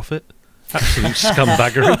them for profit. Absolute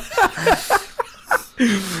scumbaggery.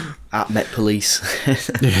 At Met Police.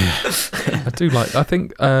 I do like. I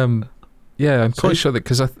think Yeah, I'm quite sure that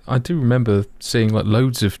because I do remember seeing like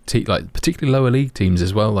loads of like particularly lower league teams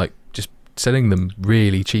as well, like just selling them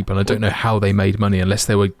really cheap, and I don't know how they made money unless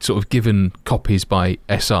they were sort of given copies by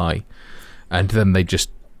SI, and then they just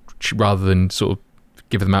rather than sort of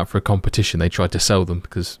give them out for a competition, they tried to sell them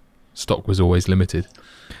because stock was always limited.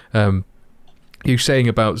 You saying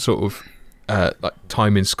about sort of like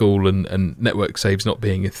time in school and network saves not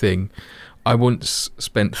being a thing. I once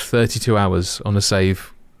spent 32 hours on a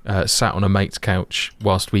save. Sat on a mate's couch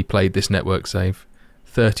whilst we played this network save.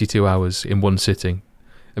 32 hours in one sitting.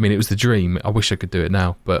 I mean, it was the dream. I wish I could do it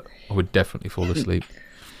now, but I would definitely fall asleep.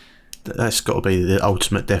 That's got to be the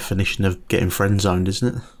ultimate definition of getting friend zoned,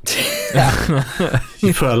 isn't it?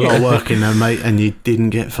 You put a lot of work in there, mate, and you didn't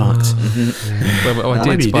get fucked. Well,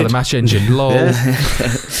 I did by the match engine. Lol.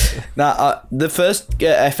 Now, the first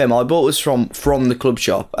FM I bought was from the club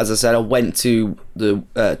shop. As I said, I went to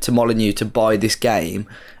to Molineux to buy this game,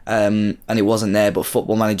 and it wasn't there. But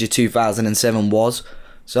Football Manager 2007 was.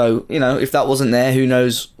 So if that wasn't there, who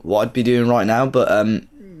knows what I'd be doing right now? But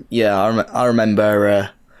I remember.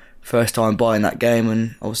 First time buying that game,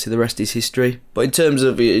 and obviously the rest is history. But in terms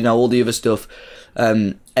of all the other stuff,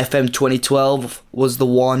 FM 2012 was the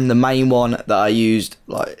main one that I used.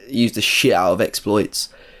 Like used the shit out of exploits.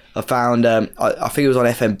 I found I think it was on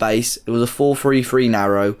FM base. It was a 4-3-3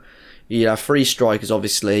 narrow. You have 3 strikers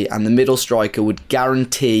obviously, and the middle striker would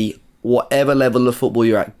guarantee whatever level of football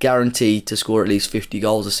you're at, guaranteed to score at least 50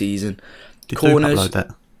 goals a season. Did corners, you upload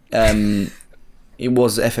that? It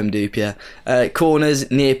was FM Dupe, yeah.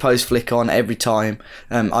 Corners, near post flick on every time.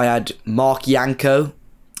 I had Mark Janko,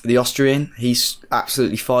 the Austrian. He's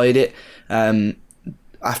absolutely fired it.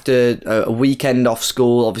 After a weekend off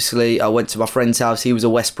school, obviously, I went to my friend's house. He was a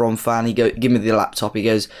West Brom fan. He give me the laptop. He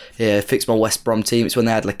goes, yeah, fix my West Brom team. It's when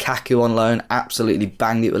they had Lukaku on loan. Absolutely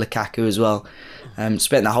banged it with Lukaku as well.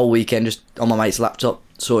 Spent the whole weekend just on my mate's laptop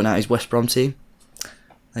sorting out his West Brom team.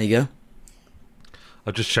 There you go. I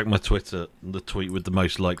just checked my Twitter. The tweet with the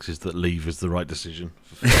most likes is that leave is the right decision.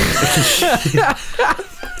 The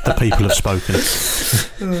people have spoken.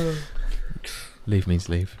 Leave means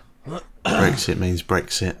leave. Brexit means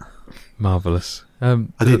Brexit. Marvellous.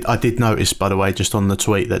 I did notice, by the way, just on the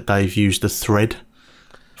tweet that Dave used the thread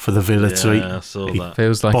for the Villa tweet. Yeah, I saw that.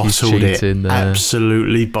 Feels like he's cheating there.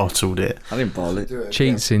 Absolutely bottled it. I didn't bottle it.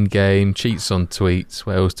 Cheats in game, cheats on tweets.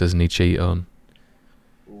 What else doesn't he cheat on?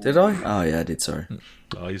 Did I? Oh yeah, I did. Sorry.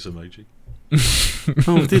 Eyes emoji.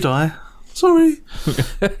 Oh, did I? Sorry.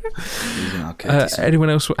 Anyone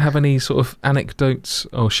else have any sort of anecdotes,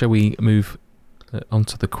 or shall we move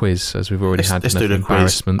onto the quiz as we've already had enough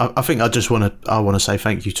embarrassment? I think I want to say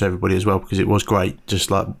thank you to everybody as well, because it was great. Just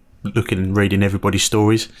like looking and reading everybody's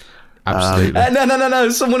stories. Absolutely. No.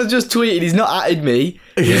 Someone has just tweeted. He's not added me.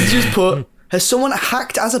 He's just put. Has someone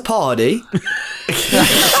hacked as a party?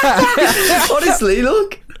 Honestly,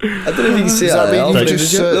 look. I don't know if you can see Does that mean you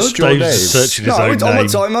just searched your name? Dave's searching his own it's on name.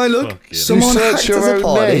 my timeline, look. Fuck yeah. Someone hacked as a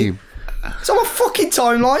party. Name. It's on my fucking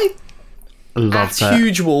timeline. Love that.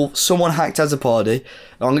 Huge wall. Someone hacked as a party.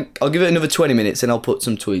 I'll give it another 20 minutes and I'll put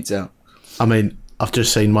some tweets out. I mean, I've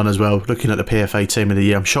just seen one as well. Looking at the PFA team of the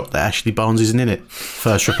year, I'm shocked that Ashley Barnes isn't in it.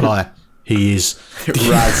 First reply. He is.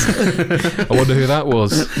 Raz. I wonder who that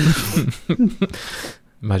was.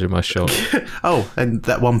 Imagine my shock. Oh, and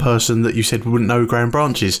that one person that you said wouldn't know who Graham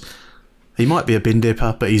Branch is. He might be a bin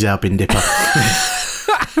dipper, but he's our bin dipper.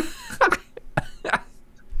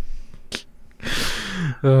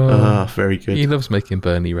 Very good. He loves making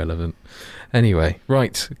Bernie relevant. Anyway,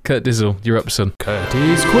 right, Kurt Dizzle, you're up, son.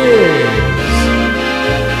 Kurt's quiz.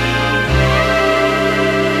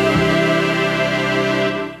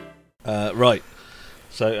 Right.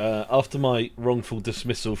 So after my wrongful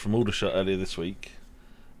dismissal from Aldershot earlier this week,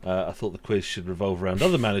 I thought the quiz should revolve around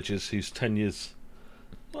other managers whose tenures,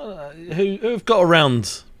 who have got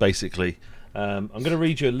around, basically. I'm going to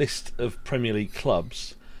read you a list of Premier League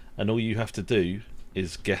clubs, and all you have to do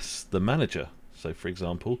is guess the manager. So, for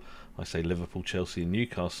example, I say Liverpool, Chelsea, and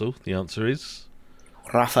Newcastle. The answer is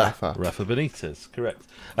Rafa Benitez. Correct.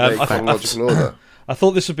 Chronological order. I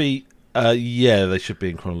thought this would be. They should be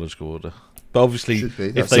in chronological order. But obviously, Should be.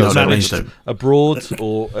 if That's they've not managed arranged. abroad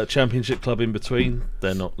or a championship club in between,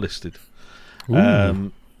 they're not listed.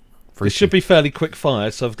 It should be fairly quick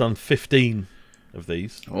fire, so I've done 15 of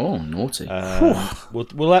these. Oh, naughty.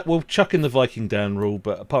 We'll chuck in the Viking down rule,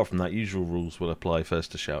 but apart from that, usual rules will apply.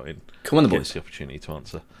 First to shout in. Come on, the Gets boys. the opportunity to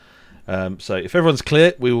answer. So if everyone's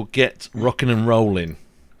clear, we will get rocking and rolling.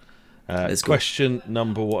 Let's go. Question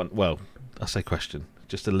number 1. Well, I say question.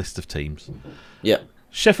 Just a list of teams. Yeah.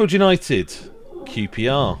 Sheffield United,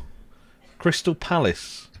 QPR, Crystal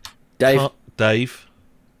Palace, Dave. Dave,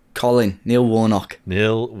 Colin, Neil Warnock.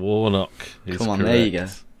 Neil Warnock is Come on, correct. there you go.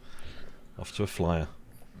 Off to a flyer.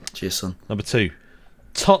 Cheers, son. Number 2,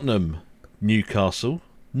 Tottenham, Newcastle,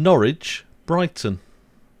 Norwich, Brighton.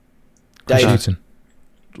 Dave. Shooting.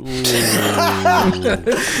 Thanks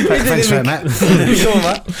for that, Matt.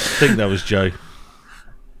 I think that was Joe.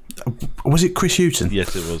 Was it Chris Hughton?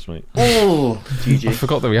 Yes, it was, mate. Oh, I GG.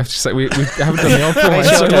 forgot that we have to say we haven't done the old format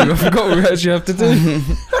so long. I forgot what we actually have to do.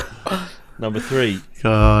 Number 3,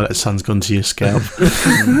 God, that sun's gone to your scalp.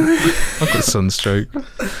 I've got sunstroke.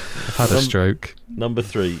 I've had a stroke. Number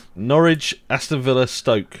 3, Norwich, Aston Villa,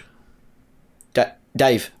 Stoke.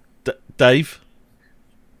 Dave. Dave?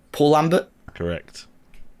 Paul Lambert. Correct.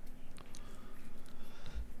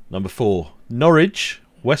 Number 4, Norwich,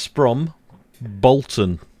 West Brom,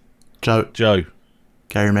 Bolton. Joe, Joe?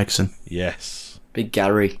 Gary Megson. Yes. Big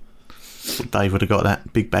Gary. Dave would have got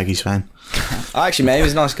that. Big Baggies fan. I actually met him.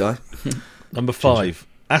 He's a nice guy. Number 5,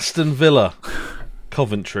 Aston Villa,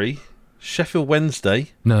 Coventry, Sheffield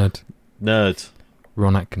Wednesday, Nerd. Nerd.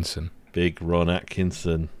 Ron Atkinson. Big Ron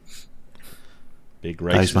Atkinson. Big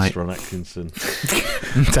Dave's racist mate. Ron Atkinson.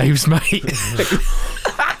 Dave's mate.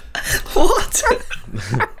 What?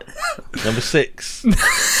 Number 6,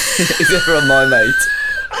 Is everyone my mate?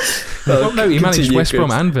 Well, no, he managed Continue, West Brom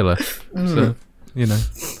Chris. and Villa. So, you know.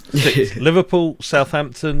 6, Liverpool,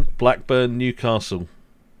 Southampton, Blackburn, Newcastle.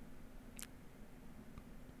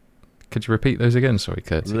 Could you repeat those again? Sorry,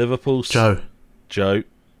 Kurt. Liverpool. Joe, Joe.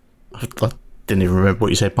 I didn't even remember what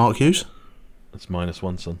you said. Mark Hughes? That's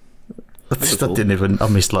 -1, son. I didn't even. I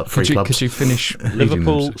missed like 3 clubs. Could you finish reading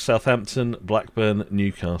Liverpool, them? Southampton, Blackburn,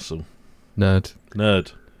 Newcastle. Nerd.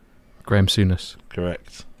 Nerd. Graham Souness.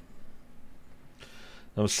 Correct.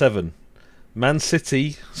 Number 7, Man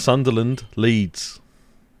City, Sunderland, Leeds.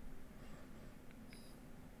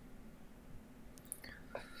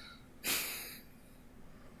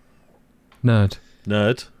 Nerd.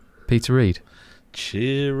 Nerd. Peter Reid.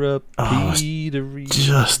 Cheer up, Oh, I was Peter Reid.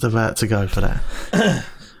 Just about to go for that.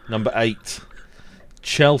 Number 8,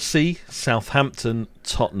 Chelsea, Southampton,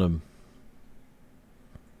 Tottenham.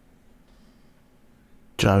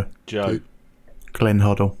 Joe, Joe. Glenn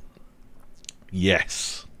Hoddle.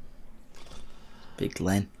 Yes. Big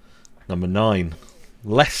Glenn. Number 9,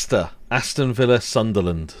 Leicester, Aston Villa,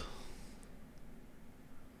 Sunderland.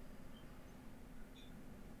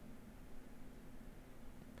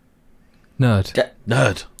 Nerd.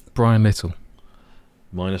 Nerd. Brian Little.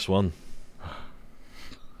 -1.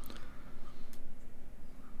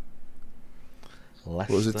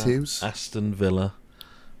 Leicester, was the teams? Aston Villa,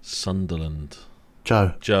 Sunderland.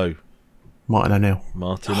 Joe, Joe. Martin O'Neill.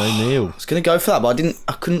 Martin O'Neill. I was gonna go for that, but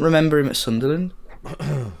I couldn't remember him at Sunderland.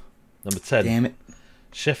 Number 10, Damn it.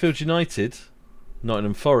 Sheffield United,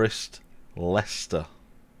 Nottingham Forest, Leicester.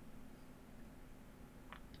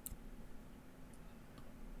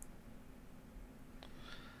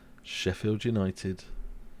 Sheffield United,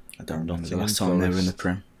 I don't remember the Nottingham last time they were in the Forest.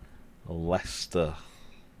 Prem. Leicester.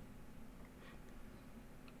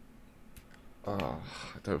 Oh,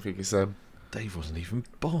 I don't think it's them. Dave wasn't even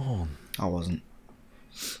born. I wasn't.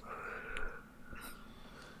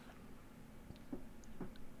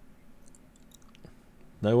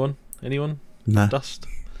 No one? Anyone? No. Dust?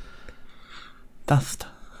 Dust.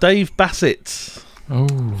 Dave Bassett. Oh.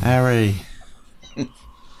 Harry.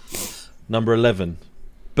 Number 11.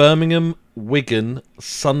 Birmingham, Wigan,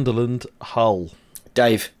 Sunderland, Hull.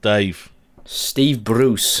 Dave. Dave. Steve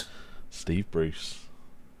Bruce. Steve Bruce.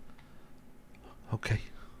 Okay.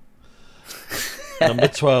 Number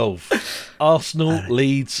 12. Arsenal,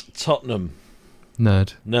 Leeds, Tottenham.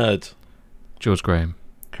 Nerd. Nerd. George Graham.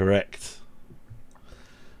 Correct.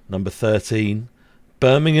 Number 13.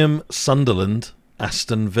 Birmingham, Sunderland,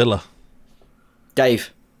 Aston Villa.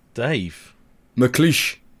 Dave. Dave.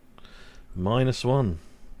 McLeish. -1.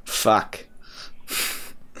 Fuck.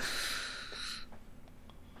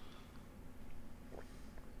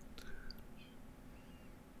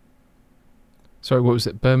 Sorry, what was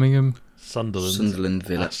it? Birmingham? Sunderland,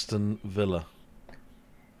 Villa. Aston Villa.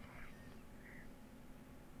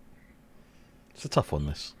 It's a tough one,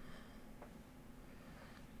 this.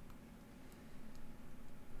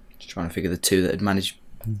 Just trying to figure the two that had managed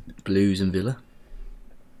Blues and Villa.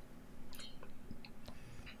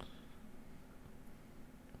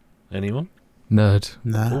 Anyone? Nerd.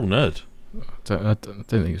 No. Oh, Nerd. I don't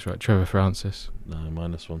think it's right. Trevor Francis. No,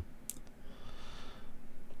 -1.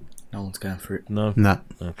 No one's going for it. No. No.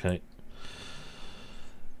 Okay.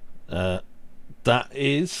 That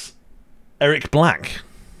is Eric Black.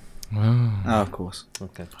 Wow. Oh, of course.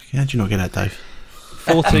 Okay. How do you not get that, Dave?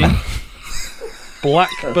 14.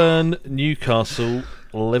 Blackburn, Newcastle,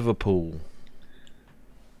 Liverpool.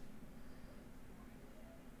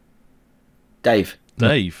 Dave.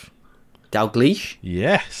 Dave. Dalgleish.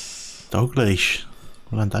 Yes. Dalgleish.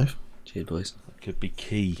 Well done, Dave. Cheers, boys. Could be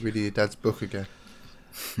key. Reading your dad's book again.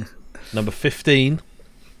 Number 15.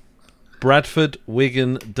 Bradford,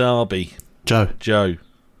 Wigan, Derby. Joe. Joe.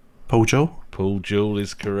 Paul Jewell. Paul Jewell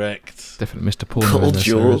is correct. Definitely Mr. Porno Paul in there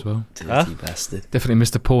somewhere Jewell. as well. Dirty bastard. Definitely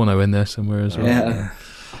Mr. Porno in there somewhere as well. Yeah.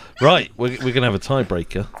 Right, we're going to have a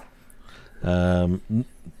tiebreaker.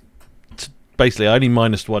 Basically, I only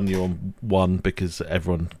 -1 you on one because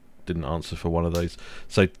everyone didn't answer for one of those.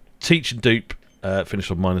 So, Teach and Dupe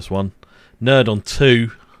finished on -1. Nerd on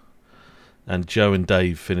 2. And Joe and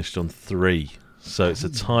Dave finished on 3. So, it's a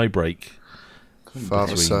tiebreak.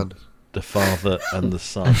 Father, between son. The father and the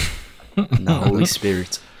son. The Holy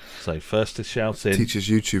Spirit. So, first to shout in Teacher's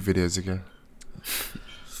YouTube videos again.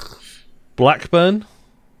 Blackburn,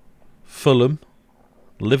 Fulham,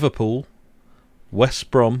 Liverpool,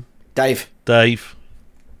 West Brom, Dave. Dave,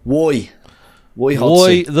 Woy Boy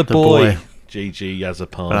Hodgson. the boy. boy, GG Well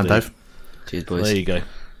done, Yazapandi. Dave. Cheers, boys. There you go.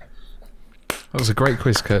 That was a great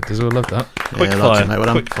quiz, Kurt. Does all love that? Quick Yeah, fire. lots, mate. Well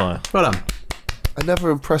done. Quick fire. Well done. Another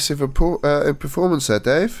impressive performance there,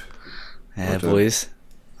 Dave. Yeah, Well done. boys.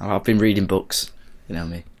 I've been reading books. You know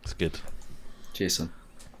me. It's good. Cheers, son.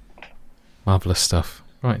 Marvellous stuff.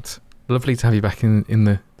 Right. Lovely to have you back in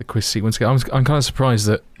the quiz seat once again. I'm kind of surprised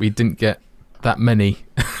that we didn't get that many,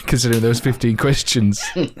 considering there was 15 questions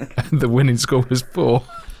and the winning score was 4.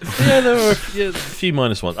 Yeah, there were a few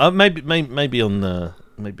 -1s. Maybe on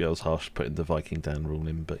maybe I was harsh putting the Viking down rule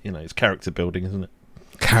in, but you know it's character building, isn't it?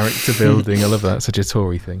 Character building. I love that. Such a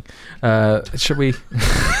Tory thing. Shall we?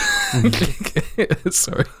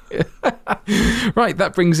 Sorry. Right,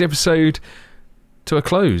 that brings the episode to a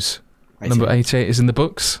close. Number 88 is in the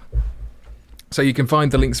books. So you can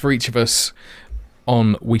find the links for each of us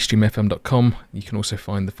on WeStreamFM.com. You can also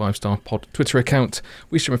find the 5-Star Pod Twitter account,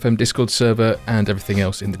 WeStreamFM Discord server, and everything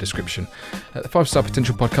else in the description. The 5-Star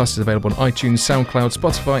Potential podcast is available on iTunes, SoundCloud,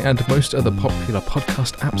 Spotify, and most other popular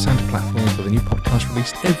podcast apps and platforms, with a new podcast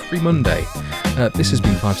released every Monday. This has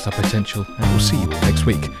been 5-Star Potential, and we'll see you all next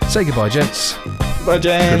week. Say goodbye, gents. Bye,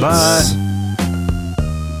 James. Goodbye.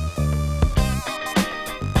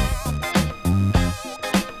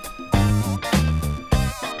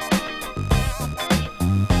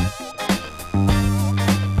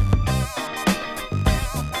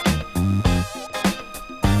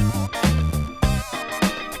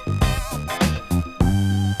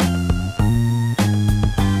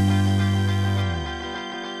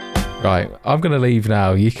 Right, I'm going to leave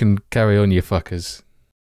now. You can carry on, you fuckers.